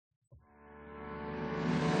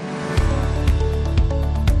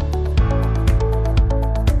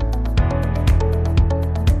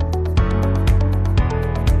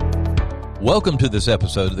Welcome to this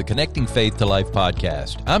episode of the Connecting Faith to Life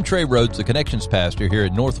podcast. I'm Trey Rhodes, the Connections Pastor here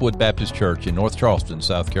at Northwood Baptist Church in North Charleston,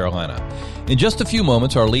 South Carolina. In just a few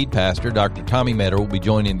moments, our lead pastor, Dr. Tommy Metter, will be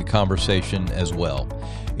joining the conversation as well.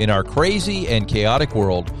 In our crazy and chaotic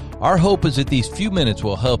world, our hope is that these few minutes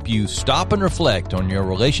will help you stop and reflect on your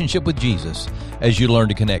relationship with Jesus as you learn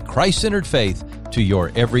to connect Christ-centered faith to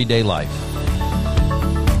your everyday life.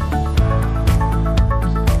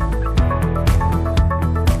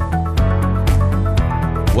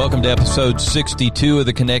 Welcome to episode 62 of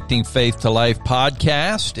the Connecting Faith to Life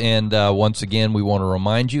podcast. And once again, we want to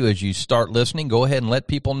remind you as you start listening, go ahead and let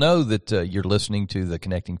people know that you're listening to the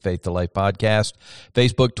Connecting Faith to Life podcast.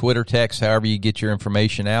 Facebook, Twitter, text, however you get your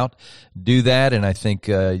information out, do that. And I think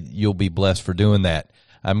you'll be blessed for doing that.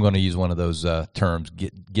 I'm going to use one of those terms,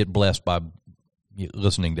 get blessed by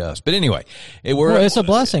listening to us. But anyway, it's a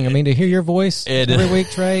blessing. I mean, to hear your voice every week,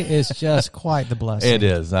 Trey, is just quite the blessing. It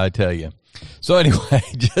is, I tell you. So anyway,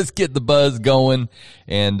 just get the buzz going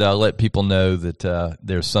and let people know that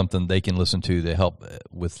there's something they can listen to help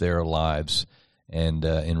with their lives and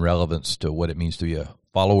in relevance to what it means to be a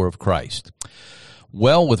follower of Christ.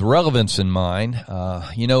 Well, with relevance in mind,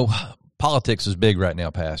 politics is big right now,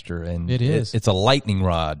 Pastor, and it is. It's a lightning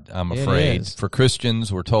rod, I'm afraid. For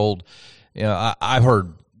Christians, we're told, I've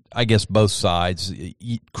heard, I guess, both sides.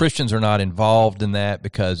 Christians are not involved in that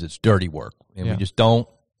because it's dirty work, and we just don't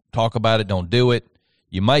talk about it, don't do it.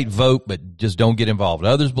 You might vote, but just don't get involved.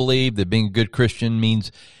 Others believe that being a good Christian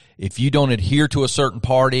means if you don't adhere to a certain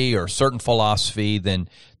party or a certain philosophy, then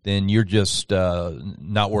you're just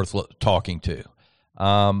not worth talking to.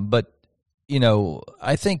 But,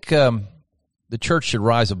 I think the church should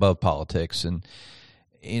rise above politics. And,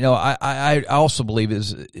 I also believe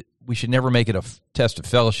we should never make it a test of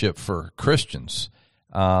fellowship for Christians.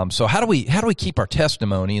 So how do we keep our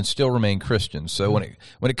testimony and still remain Christians? So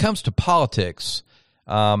when it comes to politics,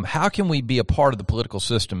 how can we be a part of the political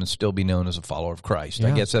system and still be known as a follower of Christ? Yeah.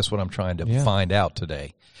 I guess that's what I'm trying to find out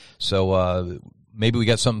today. So maybe we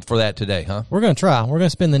got something for that today, huh? We're going to try. We're going to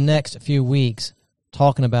spend the next few weeks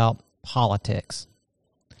talking about politics.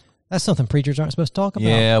 That's something preachers aren't supposed to talk about.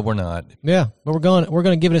 Yeah, we're not. Yeah, but we're going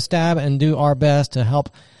to give it a stab and do our best to help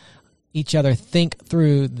each other think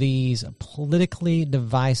through these politically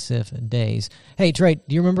divisive days. Hey, Trey,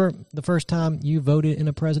 do you remember the first time you voted in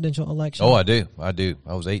a presidential election? Oh, I do. I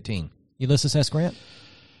was 18. Ulysses S. Grant?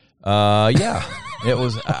 Yeah.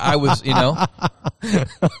 Yes.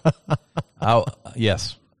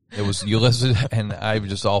 It was Ulysses, and I was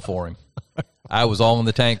just all for him. I was all in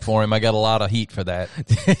the tank for him. I got a lot of heat for that.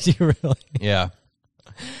 Did you really? Yeah.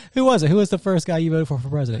 Who was it? Who was the first guy you voted for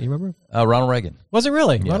president? You remember? Ronald Reagan. Was it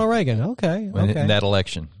really? Yeah. Ronald Reagan. Okay. In that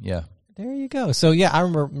election, yeah. There you go. So, yeah, I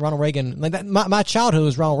remember Ronald Reagan. Like that, my childhood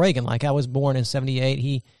was Ronald Reagan. Like, I was born in 1978.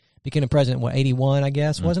 He became a president, 81, I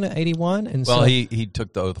guess? Wasn't it, 81? And well, he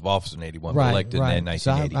took the oath of office in 1981, but elected in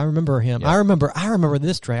 1980. So I remember him. Yeah. I remember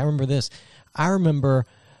this, Trey. I remember this. I remember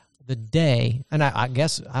the day, and I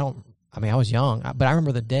guess I was young, but I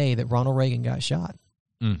remember the day that Ronald Reagan got shot.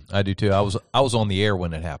 I do too. I was on the air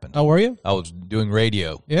when it happened. Oh, were you? I was doing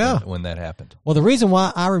radio when that happened. Well, the reason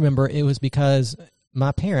why I remember it was because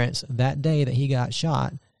my parents, that day that he got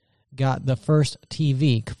shot, got the first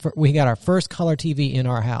TV. We got our first color TV in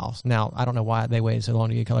our house. Now, I don't know why they waited so long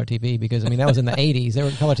to get color TV because, that was in the 80s. There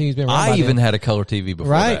were color TVs being around. I even had a color TV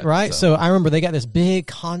before that. Right. So I remember they got this big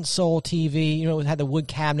console TV. It had the wood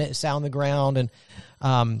cabinet sat on the ground, and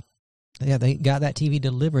they got that TV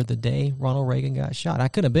delivered the day Ronald Reagan got shot. I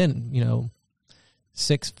could have been,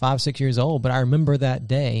 5, 6 years old, but I remember that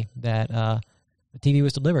day that the TV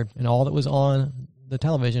was delivered, and all that was on the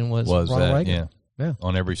television was Ronald Reagan. Yeah,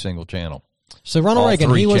 on every single channel. So Ronald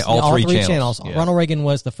Reagan, he was all three channels. Yeah. Ronald Reagan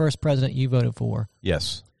was the first president you voted for.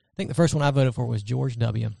 Yes. I think the first one I voted for was George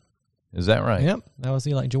W. Is that right? Yep, that was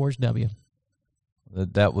George W.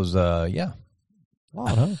 That was, yeah.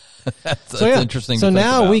 Wild, huh? That's interesting. So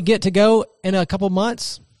now we get to go in a couple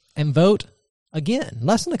months and vote again.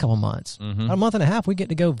 Less than a couple months. Mm-hmm. About a month and a half, we get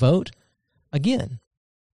to go vote again.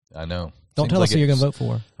 I know. Don't tell us who you're going to vote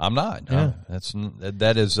for. I'm not. Yeah.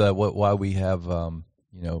 That is why we have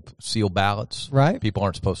sealed ballots. Right. People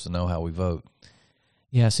aren't supposed to know how we vote.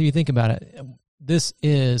 Yeah. So you think about it. This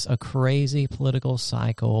is a crazy political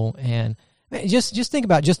cycle, and just think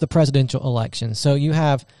about just the presidential election. So you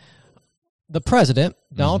have the president,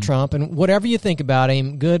 Donald Trump, and whatever you think about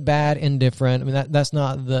him, good, bad, indifferent, that's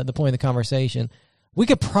not the point of the conversation. We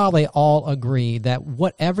could probably all agree that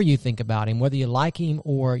whatever you think about him, whether you like him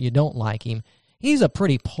or you don't like him, he's a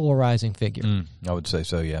pretty polarizing figure. I would say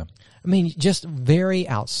so, yeah. Just very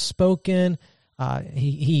outspoken,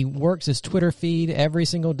 He works his Twitter feed every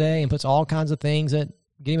single day and puts all kinds of things that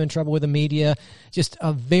get him in trouble with the media. Just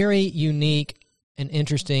a very unique and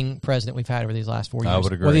interesting president we've had over these last 4 years. I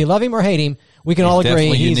would agree. Whether you love him or hate him, we can all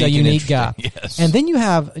agree he's a unique guy. Yes. And then you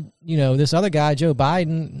have, this other guy, Joe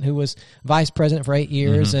Biden, who was vice president for 8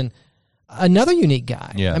 years, and another unique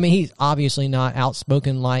guy. Yeah. I mean, he's obviously not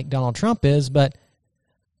outspoken like Donald Trump is, but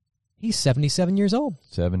he's 77 years old.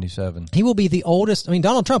 77. He will be the oldest. I mean,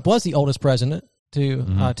 Donald Trump was the oldest president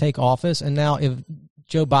to take office, and now if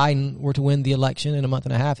Joe Biden were to win the election in a month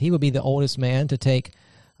and a half, he would be the oldest man to take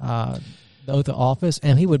the oath of office,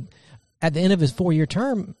 and he would, at the end of his 4-year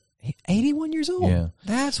term, 81 years old. Yeah.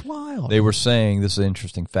 That's wild. They were saying, this is an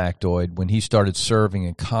interesting factoid, when he started serving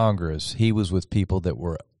in Congress, he was with people that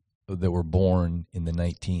were born in the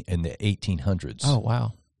 1800s. Oh,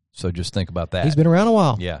 wow. So just think about that. He's been around a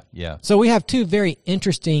while. Yeah, yeah. So we have two very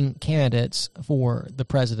interesting candidates for the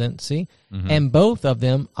presidency, and both of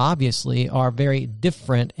them obviously are very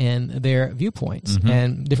different in their viewpoints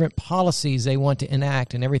and different policies they want to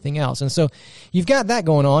enact and everything else. And so you've got that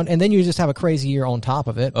going on, and then you just have a crazy year on top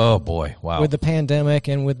of it. Oh, boy. Wow. With the pandemic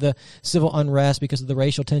and with the civil unrest because of the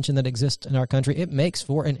racial tension that exists in our country, it makes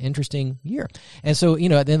for an interesting year. And so, at the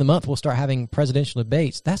end of the month, we'll start having presidential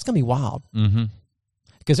debates. That's going to be wild. Mm-hmm.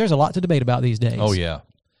 Because there's a lot to debate about these days. Oh, yeah.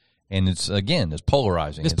 And it's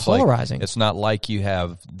polarizing. It's polarizing. It's not like you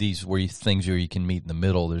have these things where you can meet in the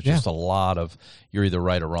middle. There's just a lot of, you're either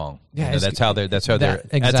right or wrong. Yeah, that's how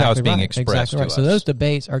it's being expressed. Exactly right. To so us. those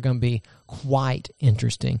debates are going to be quite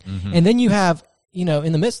interesting. And then you have,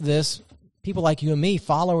 in the midst of this, people like you and me,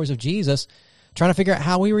 followers of Jesus, trying to figure out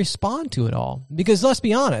how we respond to it all. Because let's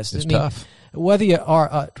be honest, it's tough. Whether you are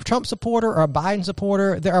a Trump supporter or a Biden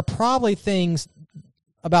supporter, there are probably things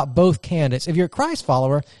about both candidates, if you're a Christ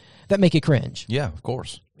follower, that make you cringe. Yeah, of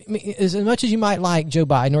course. I mean, as much as you might like Joe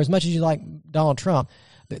Biden or as much as you like Donald Trump,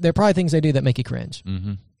 there are probably things they do that make you cringe.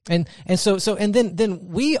 Mm-hmm. And then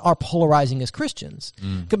we are polarizing as Christians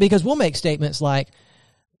because we'll make statements like,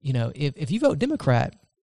 if you vote Democrat,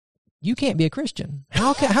 you can't be a Christian.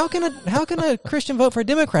 How can a Christian vote for a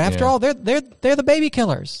Democrat? After all, they're the baby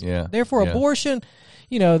killers. Yeah. Therefore, abortion,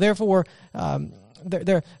 therefore.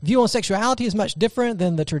 Their view on sexuality is much different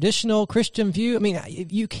than the traditional Christian view. I mean,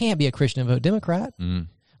 you can't be a Christian and vote Democrat.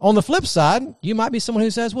 On the flip side, you might be someone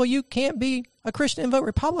who says, well, you can't be a Christian and vote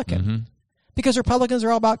Republican because Republicans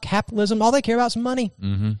are all about capitalism. All they care about is money.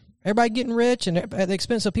 Everybody getting rich and at the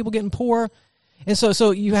expense of people getting poor. And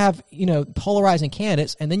so you have, polarizing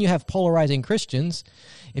candidates, and then you have polarizing Christians.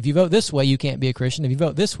 If you vote this way, you can't be a Christian. If you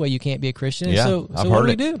vote this way, you can't be a Christian. And so what do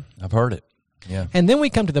we do? I've heard it. Yeah. And then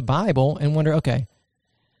we come to the Bible and wonder, okay,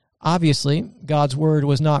 obviously God's word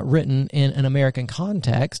was not written in an American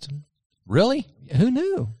context. Really? Who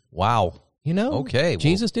knew? Wow. Okay.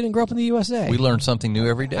 Jesus didn't grow up in the USA. We learn something new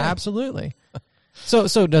every day. Absolutely.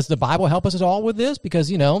 So does the Bible help us at all with this?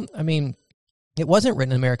 Because, it wasn't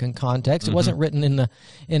written in American context. It wasn't written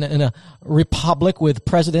in a republic with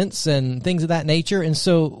presidents and things of that nature. And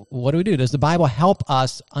so what do we do? Does the Bible help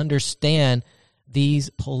us understand these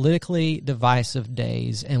politically divisive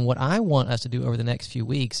days? And what I want us to do over the next few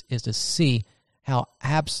weeks is to see how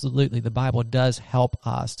absolutely the Bible does help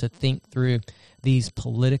us to think through these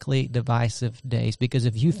politically divisive days. Because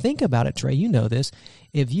if you think about it, Trey, you know this,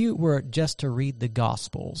 if you were just to read the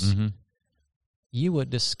Gospels, you would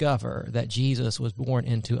discover that Jesus was born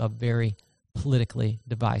into a very politically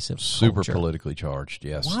divisive Super culture. politically charged,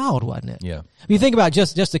 yes. Wild, wasn't it? Yeah. You think about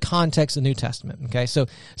just the context of the New Testament, okay? So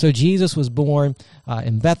Jesus was born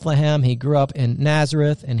in Bethlehem. He grew up in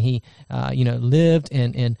Nazareth, and he, lived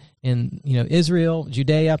in Israel,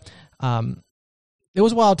 Judea. It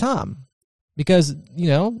was a wild time because,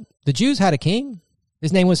 the Jews had a king.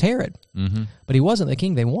 His name was Herod, but he wasn't the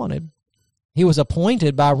king they wanted. He was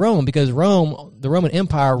appointed by Rome because the Roman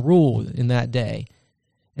Empire ruled in that day.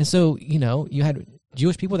 And so, you had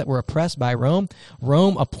Jewish people that were oppressed by Rome.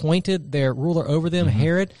 Rome appointed their ruler over them,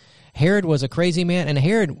 Herod. Herod was a crazy man, and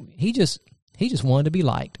Herod, he just wanted to be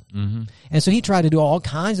liked. And so he tried to do all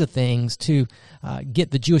kinds of things to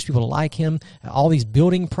get the Jewish people to like him, all these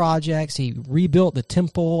building projects. He rebuilt the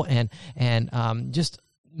temple and just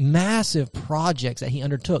massive projects that he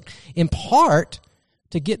undertook, in part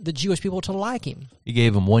to get the Jewish people to like him. He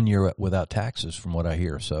gave him 1 year without taxes, from what I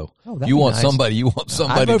hear. So you want nice. somebody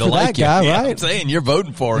to like you. Guy, yeah, right? I'm saying you're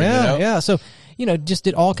voting for him. Yeah. So just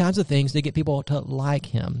did all kinds of things to get people to like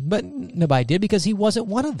him, but nobody did because he wasn't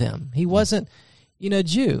one of them. He wasn't,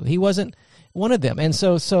 Jew. He wasn't one of them, and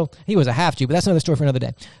so he was a half Jew. But that's another story for another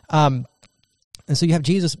day. And so you have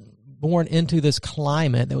Jesus born into this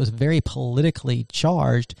climate that was very politically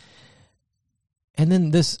charged, and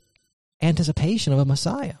then this anticipation of a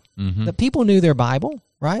Messiah. The people knew their Bible,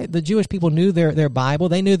 right? The Jewish people knew their Bible.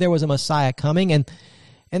 They knew there was a Messiah coming, and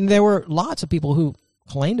there were lots of people who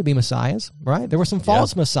claimed to be Messiahs, right? There were some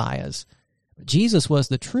false Messiahs. But Jesus was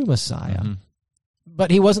the true Messiah.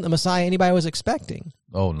 But he wasn't the Messiah anybody was expecting.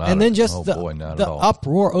 Oh, not and then just oh, the, boy, not the at all.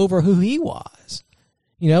 uproar over who he was.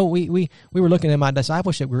 You know, we were looking at my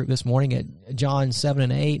discipleship group this morning at John 7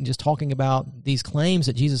 and 8 and just talking about these claims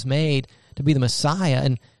that Jesus made to be the Messiah.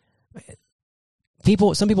 And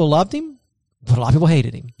some people loved him, but a lot of people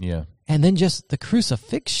hated him. Yeah. And then just the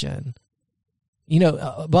crucifixion, you know,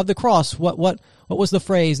 above the cross, what was the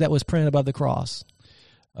phrase that was printed above the cross?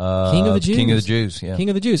 King of the Jews. King of the Jews, yeah. King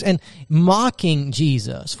of the Jews. And mocking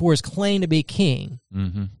Jesus for his claim to be king.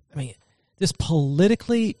 Mm-hmm. I mean, this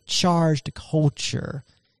politically charged culture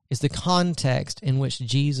is the context in which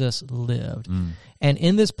Jesus lived. And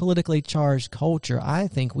in this politically charged culture, I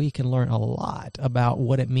think we can learn a lot about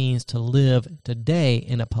what it means to live today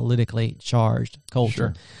in a politically charged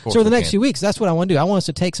culture. Sure. So for the next few weeks, that's what I want to do. I want us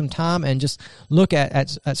to take some time and just look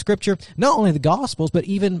at Scripture, not only the Gospels, but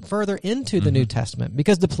even further into the New Testament,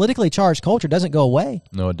 because the politically charged culture doesn't go away.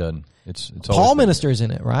 No, it doesn't. It's Paul ministers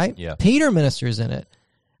in it, right? Yeah. Peter ministers in it.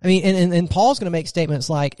 I mean, and Paul's going to make statements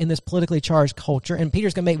like, in this politically charged culture, and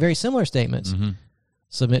Peter's going to make very similar statements.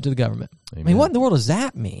 Submit to the government. Amen. I mean, what in the world does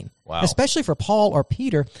that mean? Wow. Especially for Paul or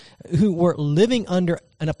Peter, who were living under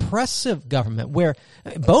an oppressive government where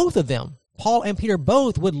both of them, Paul and Peter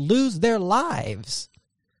both, would lose their lives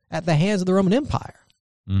at the hands of the Roman Empire.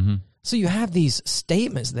 So you have these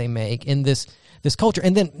statements they make in this culture,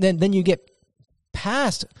 and then you get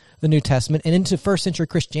past the New Testament and into first century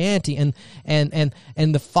Christianity and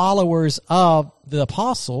the followers of the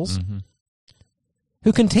apostles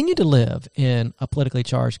who continue to live in a politically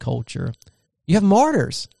charged culture. You have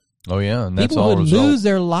martyrs. Oh, yeah, and that's people all would lose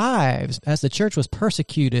their lives as the church was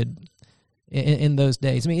persecuted in those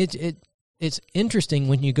days. I mean, it's interesting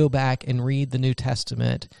when you go back and read the New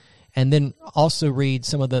Testament and then also read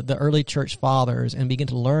some of the early church fathers and begin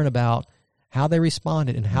to learn about how they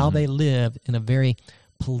responded and how they lived in a very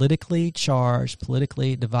politically charged,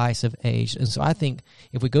 politically divisive age. And so I think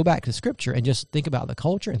if we go back to Scripture and just think about the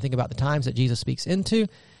culture and think about the times that Jesus speaks into,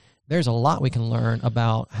 there's a lot we can learn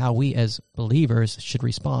about how we as believers should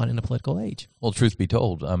respond in a political age. Well, truth be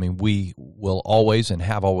told, I mean, we will always and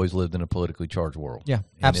have always lived in a politically charged world. Yeah,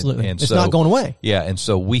 absolutely. And it's so, not going away. Yeah, and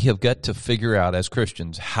so we have got to figure out as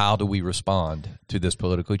Christians, how do we respond to this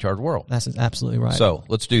politically charged world? That's absolutely right. So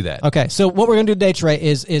let's do that. Okay, so what we're going to do today, Trey,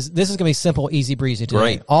 is this is going to be simple, easy breezy today.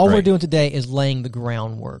 Great. All we're doing today is laying the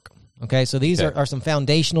groundwork. Okay, so these are some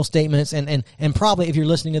foundational statements, and probably if you're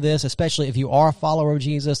listening to this, especially if you are a follower of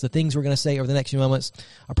Jesus, the things we're going to say over the next few moments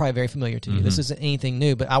are probably very familiar to you. This isn't anything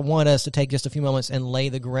new, but I want us to take just a few moments and lay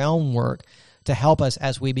the groundwork to help us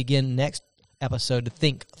as we begin next episode to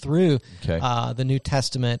think through the New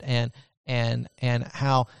Testament and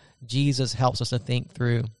how Jesus helps us to think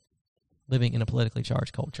through living in a politically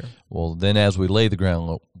charged culture. Well, then as we lay the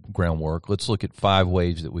groundwork, let's look at 5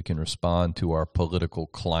 ways that we can respond to our political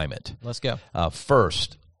climate. Let's go.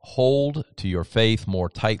 First, hold to your faith more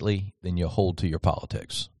tightly than you hold to your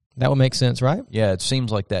politics. That would make sense, right? Yeah, it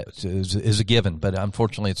seems like that is a given, but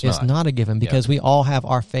unfortunately it's not. It's not a given because we all have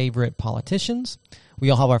our favorite politicians. We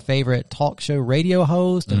all have our favorite talk show radio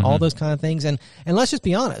host and all those kind of things. And let's just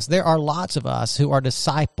be honest, there are lots of us who are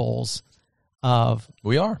disciples of...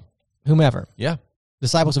 We are. Whomever. Yeah.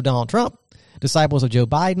 Disciples of Donald Trump, disciples of Joe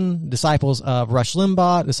Biden, disciples of Rush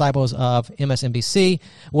Limbaugh, disciples of MSNBC.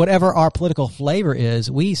 Whatever our political flavor is,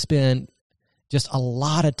 we spend just a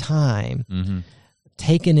lot of time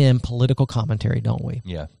taking in political commentary, don't we?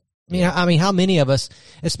 Yeah. I mean, how many of us,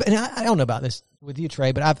 and I don't know about this with you,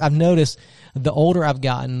 Trey, but I've noticed the older I've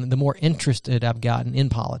gotten, the more interested I've gotten in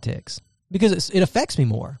politics because it affects me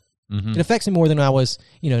more. It affects me more than when I was,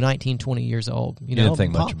 19, 20 years old. You didn't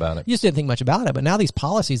think much about it. You just didn't think much about it. But now these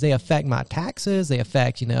policies, they affect my taxes. They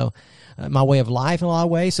affect, my way of life in a lot of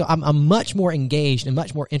ways. So I'm much more engaged and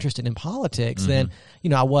much more interested in politics than,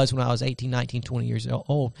 I was when I was 18, 19, 20 years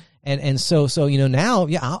old. And so now,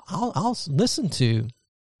 I'll listen to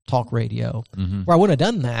talk radio where I wouldn't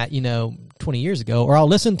have done that, 20 years ago. Or I'll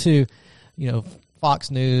listen to,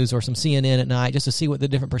 Fox News or some CNN at night just to see what the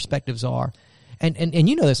different perspectives are. And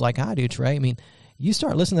you know this like I do, Trey. I mean, you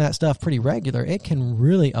start listening to that stuff pretty regular, it can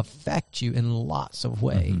really affect you in lots of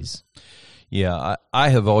ways. Yeah, I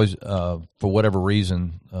have always, for whatever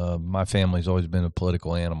reason, my family's always been a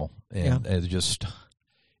political animal, and it's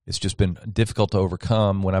just been difficult to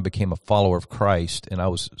overcome. When I became a follower of Christ, and I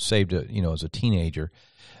was saved, as a teenager,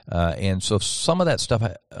 and so some of that stuff,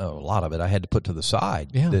 a lot of it, I had to put to the side.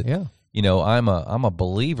 I'm a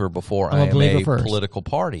believer before I am a political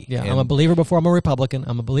party. Yeah, I'm a believer before I'm a Republican.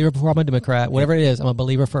 I'm a believer before I'm a Democrat. Whatever it is, I'm a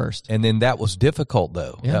believer first. And then that was difficult,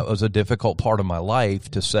 though. Yeah. That was a difficult part of my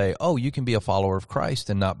life to say, oh, you can be a follower of Christ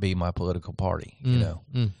and not be my political party,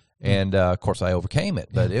 And, of course, I overcame it,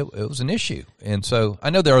 but it was an issue. And so I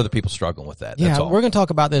know there are other people struggling with that. That's all. We're going to talk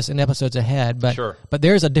about this in episodes ahead, but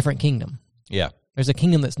there's a different kingdom. Yeah. There's a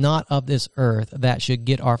kingdom that's not of this earth that should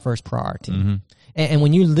get our first priority. Mm-hmm. And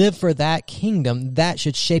when you live for that kingdom, that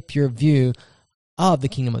should shape your view of the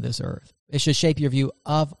kingdom of this earth. It should shape your view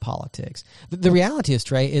of politics. The reality is,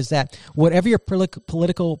 Trey, is that whatever your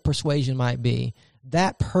political persuasion might be,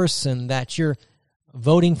 that person that you're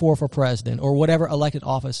voting for president or whatever elected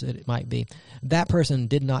office it might be, that person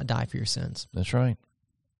did not die for your sins. That's right.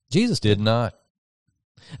 Jesus did not.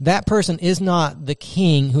 That person is not the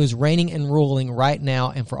king who is reigning and ruling right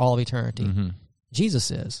now and for all of eternity. Mm-hmm.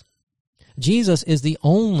 Jesus is. Jesus is the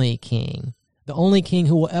only king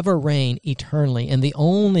who will ever reign eternally, and the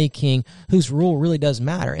only king whose rule really does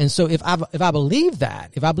matter. And so if I believe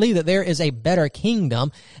that there is a better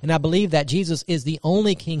kingdom, and I believe that Jesus is the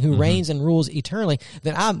only king who reigns and rules eternally,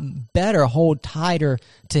 then I better hold tighter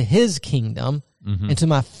to his kingdom and to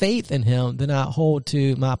my faith in him than I hold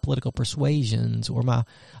to my political persuasions or my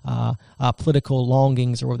political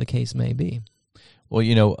longings or whatever the case may be. Well,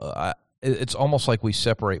 it's almost like we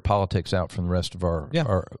separate politics out from the rest of our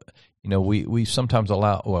we sometimes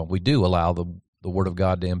we do allow the Word of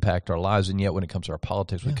God to impact our lives, and yet when it comes to our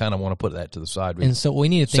politics, we kind of want to put that to the side. And so what we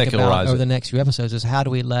need to think about over the next few episodes is how do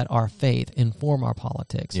we let our faith inform our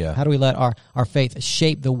politics? Yeah. How do we let our faith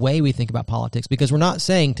shape the way we think about politics? Because we're not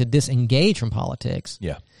saying to disengage from politics.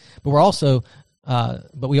 Yeah. But we're also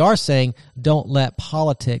but we are saying don't let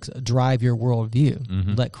politics drive your worldview.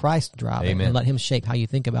 Mm-hmm. Let Christ drive it and let him shape how you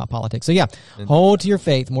think about politics. So hold to your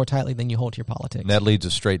faith more tightly than you hold to your politics. And that leads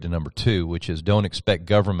us straight to number 2, which is don't expect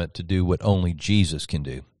government to do what only Jesus can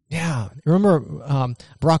do. Yeah. Remember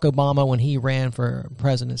Barack Obama when he ran for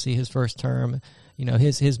presidency his first term,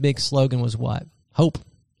 his big slogan was what? Hope.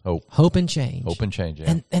 Hope and change. Hope and change,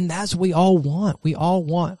 yeah. And that's what we all want. We all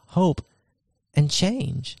want hope and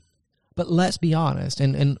change. But let's be honest,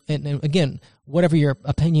 and again, whatever your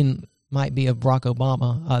opinion might be of Barack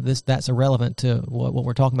Obama, that's irrelevant to what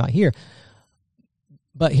we're talking about here.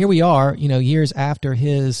 But here we are, years after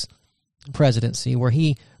his presidency, where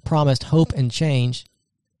he promised hope and change.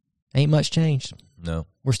 Ain't much changed. No.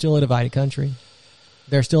 We're still a divided country.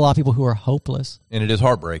 There are still a lot of people who are hopeless. And it is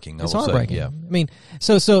heartbreaking. It's heartbreaking. Yeah.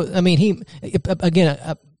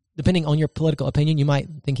 Depending on your political opinion, you might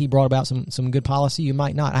think he brought about some good policy. You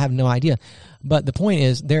might not. I have no idea. But the point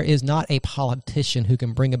is, there is not a politician who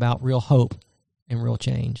can bring about real hope and real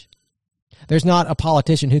change. There's not a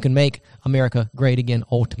politician who can make America great again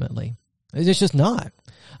ultimately. It's just not.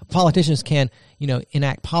 Politicians can,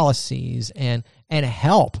 enact policies and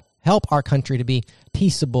help our country to be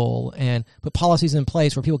peaceable and put policies in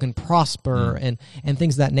place where people can prosper and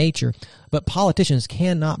things of that nature. But politicians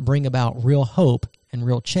cannot bring about real hope and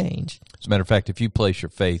real change. As a matter of fact, if you place your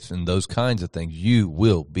faith in those kinds of things, you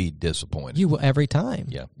will be disappointed. You will every time.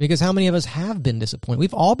 Yeah. Because how many of us have been disappointed?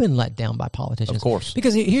 We've all been let down by politicians. Of course.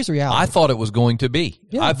 Because here's the reality. I thought it was going to be.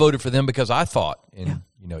 Yeah. I voted for them because I thought. And,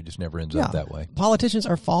 it just never ends up that way. Politicians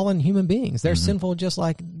are fallen human beings. They're sinful just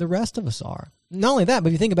like the rest of us are. Not only that, but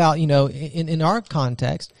if you think about, in our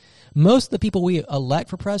context, most of the people we elect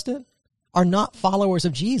for president are not followers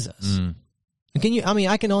of Jesus. I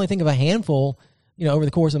can only think of a handful over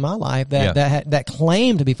the course of my life that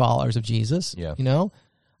claim to be followers of Jesus. Yeah.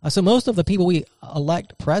 So most of the people we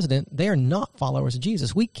elect president, they are not followers of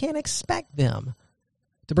Jesus. We can't expect them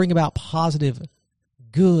to bring about positive,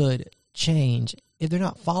 good change if they're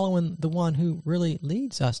not following the one who really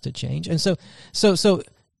leads us to change. And so,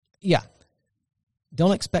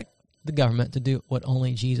 don't expect the government to do what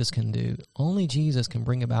only Jesus can do. Only Jesus can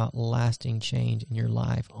bring about lasting change in your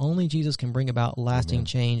life. Only Jesus can bring about lasting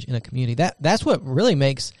change in a community. That's what really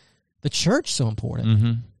makes the church so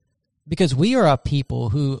important. Because we are a people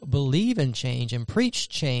who believe in change and preach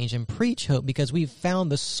hope because we've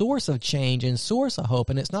found the source of change and source of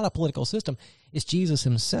hope, and it's not a political system. It's Jesus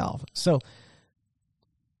himself. So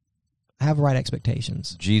have right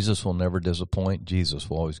expectations. Jesus will never disappoint. Jesus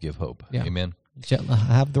will always give hope. Yeah. Amen.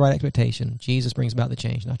 Have the right expectation. Jesus brings about the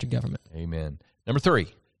change, not your government. Amen. Number 3,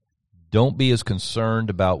 don't be as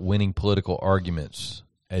concerned about winning political arguments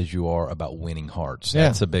as you are about winning hearts. Yeah.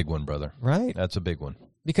 That's a big one, brother. Right. That's a big one.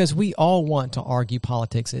 Because we all want to argue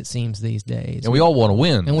politics, it seems, these days. And we all want to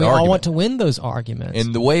win. And we all want to win those arguments.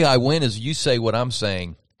 And the way I win is you say what I'm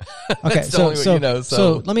saying. Okay, so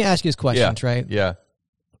let me ask you this question, Trey. Yeah.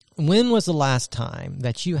 when was the last time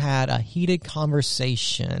that you had a heated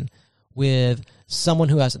conversation with someone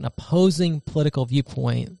who has an opposing political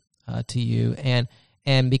viewpoint to you,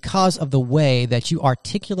 and because of the way that you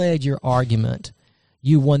articulated your argument,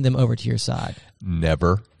 you won them over to your side?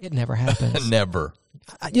 Never. It never happens. Never.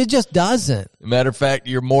 It just doesn't. Matter of fact,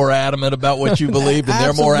 you're more adamant about what you believe, and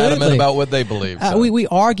they're more adamant about what they believe. So. We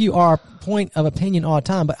argue our point of opinion all the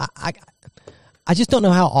time, but I just don't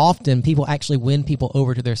know how often people actually win people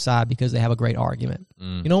over to their side because they have a great argument.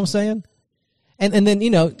 You know what I'm saying? And then,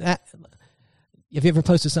 have you ever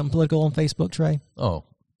posted something political on Facebook, Trey? Oh,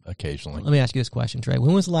 occasionally. Let me ask you this question, Trey.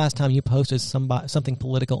 When was the last time you posted something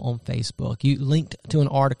political on Facebook? You linked to an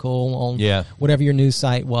article on whatever your news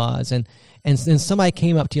site was, and then somebody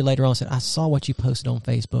came up to you later on and said, I saw what you posted on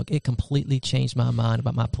Facebook. It completely changed my mind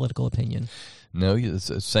about my political opinion. No, it's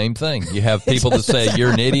the same thing. You have people that say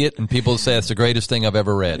you're an idiot, and people that say it's the greatest thing I've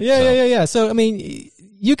ever read. Yeah. So, I mean,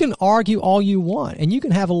 you can argue all you want, and you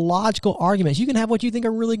can have logical arguments. You can have what you think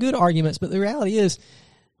are really good arguments, but the reality is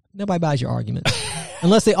nobody buys your arguments.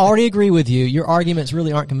 Unless they already agree with you, your arguments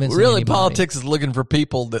really aren't convincing anybody. Politics is looking for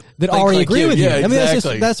people that already like agree with you. Yeah,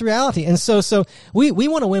 exactly. I mean, that's the reality. And so we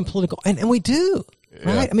want to win political, and we do,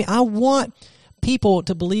 right? I mean, I want people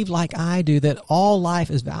to believe like I do that all life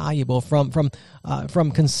is valuable from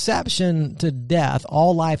conception to death.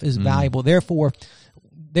 All life is valuable. Therefore,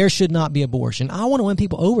 there should not be abortion. I want to win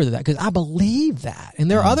people over to that because I believe that. And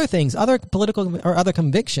there are other things, other political or other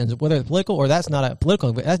convictions, whether it's political or that's not a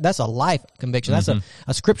political, that's a life conviction. That's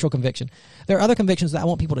a scriptural conviction. There are other convictions that I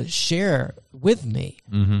want people to share with me,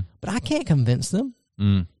 but I can't convince them.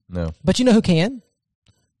 No. But you know who can?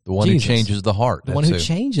 The one Jesus. Who changes the heart. The one who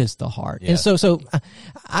changes the heart. Yeah. And so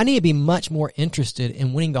I need to be much more interested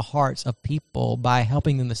in winning the hearts of people by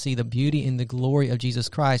helping them to see the beauty and the glory of Jesus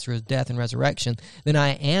Christ through his death and resurrection than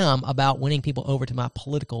I am about winning people over to my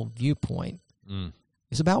political viewpoint.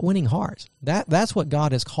 It's about winning hearts. That's what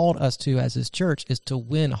God has called us to as his church, is to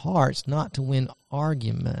win hearts, not to win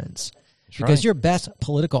arguments. That's because right. Your best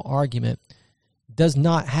political argument does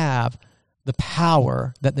not have the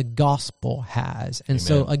power that the gospel has. And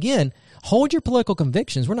so, again, hold your political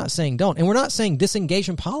convictions. We're not saying don't. And we're not saying disengage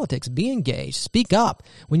from politics. Be engaged. Speak up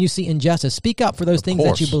when you see injustice. Speak up for those things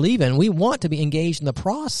that you believe in. We want to be engaged in the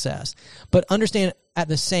process. But understand at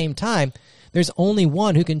the same time, there's only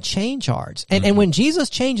one who can change hearts. And when Jesus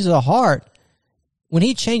changes a heart, when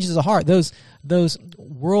he changes a heart, those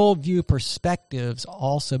worldview perspectives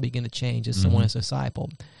also begin to change as someone is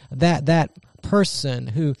discipled. That person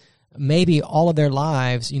who maybe all of their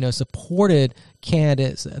lives, supported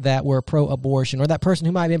candidates that were pro-abortion, or that person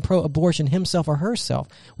who might have been pro-abortion himself or herself,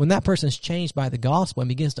 when that person is changed by the gospel and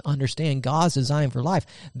begins to understand God's design for life,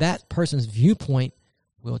 that person's viewpoint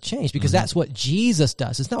will change because that's what Jesus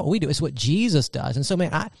does. It's not what we do; it's what Jesus does. And so,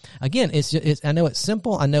 man, I know it's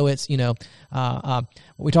simple. I know it's what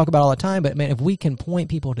we talk about all the time. But man, if we can point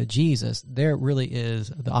people to Jesus, there really is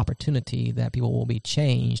the opportunity that people will be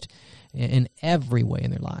changed in every way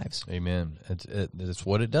in their lives. Amen. That's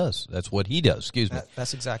what it does. That's what he does. Excuse me.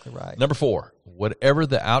 That's exactly right. Number 4, whatever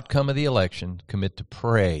the outcome of the election, commit to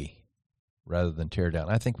pray rather than tear down.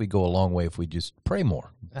 I think we go a long way if we just pray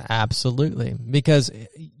more. Absolutely. Because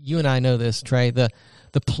you and I know this, Trey, the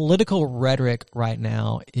political rhetoric right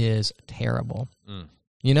now is terrible.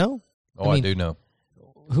 You know? I do know.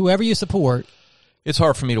 Whoever you support. It's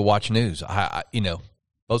hard for me to watch news.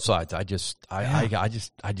 Both sides. I just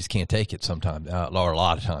can't take it sometimes, or a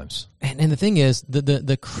lot of times. And the thing is,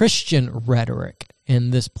 the Christian rhetoric in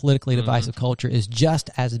this politically divisive culture is just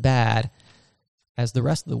as bad as the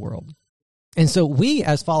rest of the world. And so we,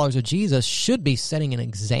 as followers of Jesus, should be setting an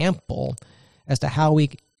example as to how we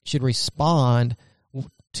should respond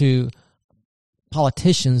to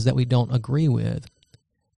politicians that we don't agree with.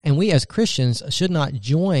 And we, as Christians, should not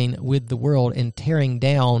join with the world in tearing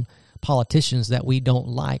down politicians that we don't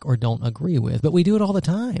like or don't agree with, but we do it all the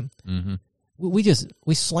time. We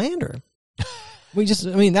slander.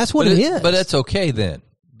 That's what it is. But that's okay then,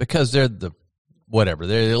 because they're they're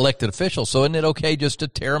the elected officials. So isn't it okay just to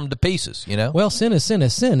tear them to pieces? Well, sin is sin,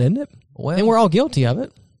 isn't it? Well, and we're all guilty of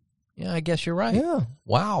it. Yeah, I guess you're right. Yeah.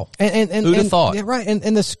 Wow. And who'd have thought? Yeah, right. And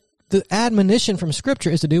the admonition from Scripture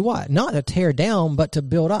is to do what? Not to tear down, but to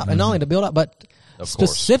build up. And not only to build up, but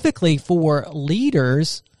specifically for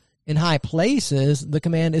leaders in high places, the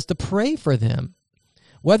command is to pray for them.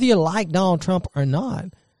 Whether you like Donald Trump or not,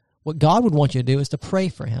 what God would want you to do is to pray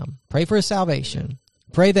for him. Pray for his salvation.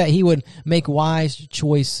 Pray that he would make wise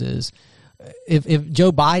choices. If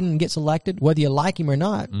Joe Biden gets elected, whether you like him or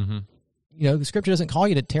not, the Scripture doesn't call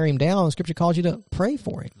you to tear him down. The Scripture calls you to pray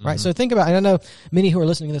for him, right? So think about it. And I know many who are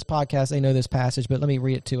listening to this podcast, they know this passage, but let me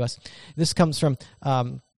read it to us. This comes from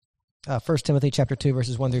 1 Timothy chapter 2,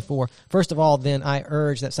 verses 1 through 4. First of all, then, I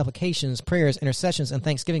urge that supplications, prayers, intercessions, and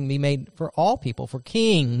thanksgiving be made for all people, for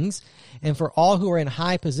kings, and for all who are in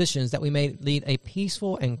high positions, that we may lead a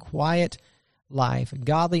peaceful and quiet life,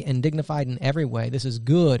 godly and dignified in every way. This is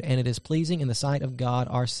good, and it is pleasing in the sight of God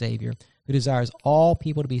our Savior, who desires all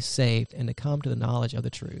people to be saved and to come to the knowledge of the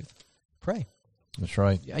truth. Pray. That's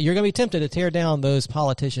right. You're going to be tempted to tear down those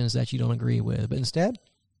politicians that you don't agree with, but instead,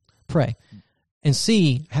 pray. And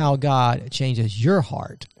see how God changes your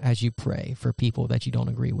heart as you pray for people that you don't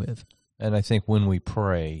agree with. And I think when we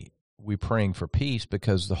pray, we're praying for peace,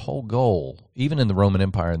 because the whole goal, even in the Roman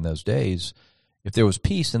Empire in those days, if there was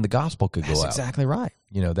peace, then the gospel could go out. That's exactly right.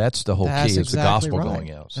 That's the whole key, is the gospel going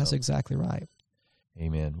out. So. That's exactly right.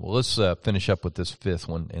 Amen. Well, let's finish up with this fifth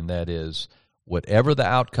one, and that is, whatever the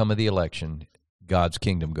outcome of the election, God's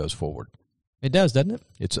kingdom goes forward. It does, doesn't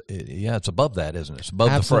it? It's above that, isn't it? It's above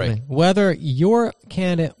Absolutely. the fray. Whether your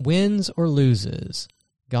candidate wins or loses,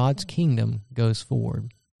 God's kingdom goes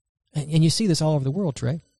forward. And you see this all over the world,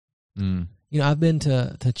 Trey. I've been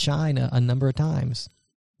to China a number of times.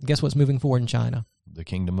 Guess what's moving forward in China? The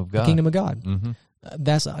kingdom of God. The kingdom of God. Mm-hmm.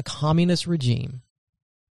 That's a communist regime,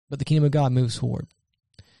 but the kingdom of God moves forward.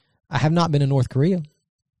 I have not been to North Korea,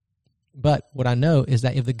 but what I know is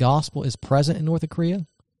that if the gospel is present in North Korea,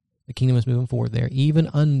 the kingdom is moving forward there, even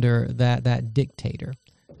under that dictator.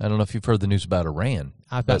 I don't know if you've heard the news about Iran.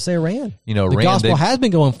 I was about to say Iran. The gospel has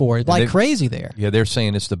been going forward like crazy there. Yeah, they're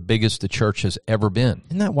saying it's the biggest the church has ever been.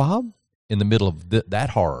 Isn't that wild? In the middle of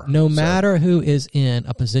that horror. No matter who is in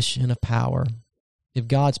a position of power, if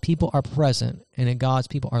God's people are present and if God's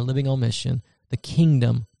people are living on mission, the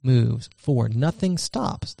kingdom moves forward. Nothing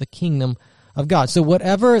stops the kingdom of God. So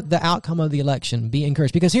whatever the outcome of the election, be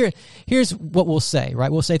encouraged. Because here's what we'll say,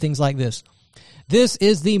 right? We'll say things like this. This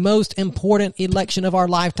is the most important election of our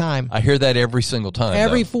lifetime. I hear that every single time.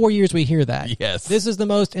 Every 4 years we hear that. Yes. This is the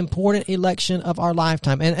most important election of our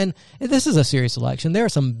lifetime. And this is a serious election. There are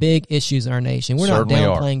some big issues in our nation. We're Certainly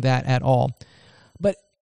not downplaying that at all. But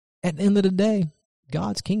at the end of the day,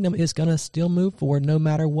 God's kingdom is going to still move forward no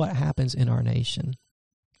matter what happens in our nation.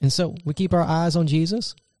 And so we keep our eyes on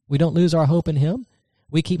Jesus. We don't lose our hope in him.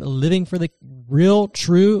 We keep living for the real,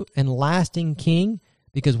 true, and lasting King,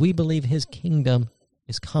 because we believe his kingdom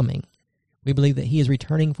is coming. We believe that he is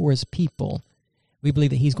returning for his people. We believe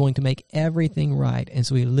that he's going to make everything right. And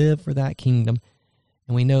so we live for that kingdom.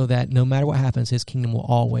 And we know that no matter what happens, his kingdom will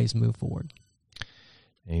always move forward.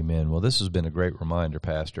 Amen. Well, this has been a great reminder,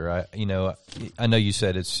 Pastor. I know you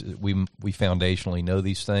said we foundationally know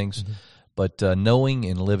these things, but knowing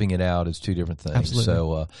and living it out is two different things. Absolutely.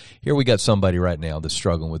 So here we got somebody right now that's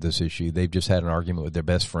struggling with this issue. They've just had an argument with their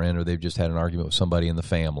best friend, or they've just had an argument with somebody in the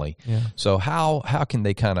family. Yeah. So how can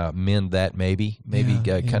they kind of mend that? Maybe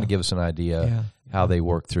kind of give us an idea how they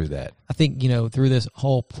work through that. I think, through this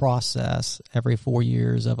whole process, every 4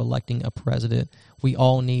 years of electing a president, we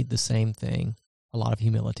all need the same thing. A lot of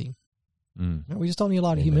humility. We just all need a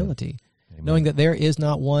lot of humility. Amen. Knowing that there is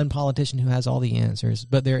not one politician who has all the answers,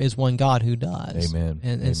 but there is one God who does. Amen.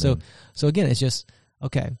 And so again, it's just,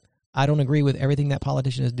 okay, I don't agree with everything that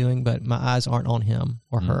politician is doing, but my eyes aren't on him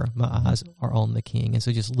or her. My eyes are on the King. And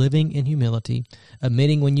so just living in humility,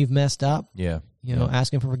 admitting when you've messed up,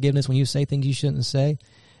 asking for forgiveness when you say things you shouldn't say,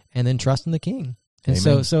 and then trusting the King. And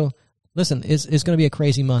so listen, it's going to be a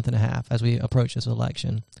crazy month and a half as we approach this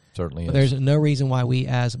election. Certainly but there's no reason why we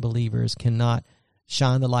as believers cannot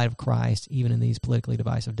shine the light of Christ even in these politically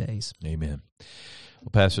divisive days. Amen.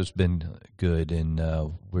 Well, Pastor, it's been good, and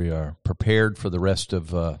we are prepared for the rest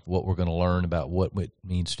of what we're going to learn about what it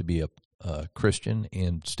means to be a Christian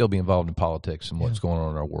and still be involved in politics and what's going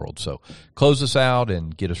on in our world. So close us out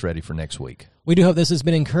and get us ready for next week. We do hope this has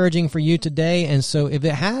been encouraging for you today. And so if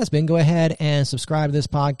it has been, go ahead and subscribe to this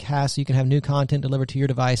podcast so you can have new content delivered to your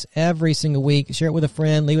device every single week. Share it with a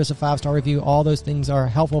friend. Leave us a 5-star review. All those things are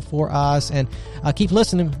helpful for us. And keep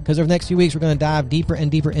listening, because over the next few weeks, we're going to dive deeper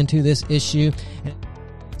and deeper into this issue. And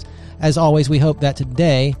as always, we hope that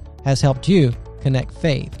today has helped you connect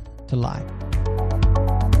faith to life.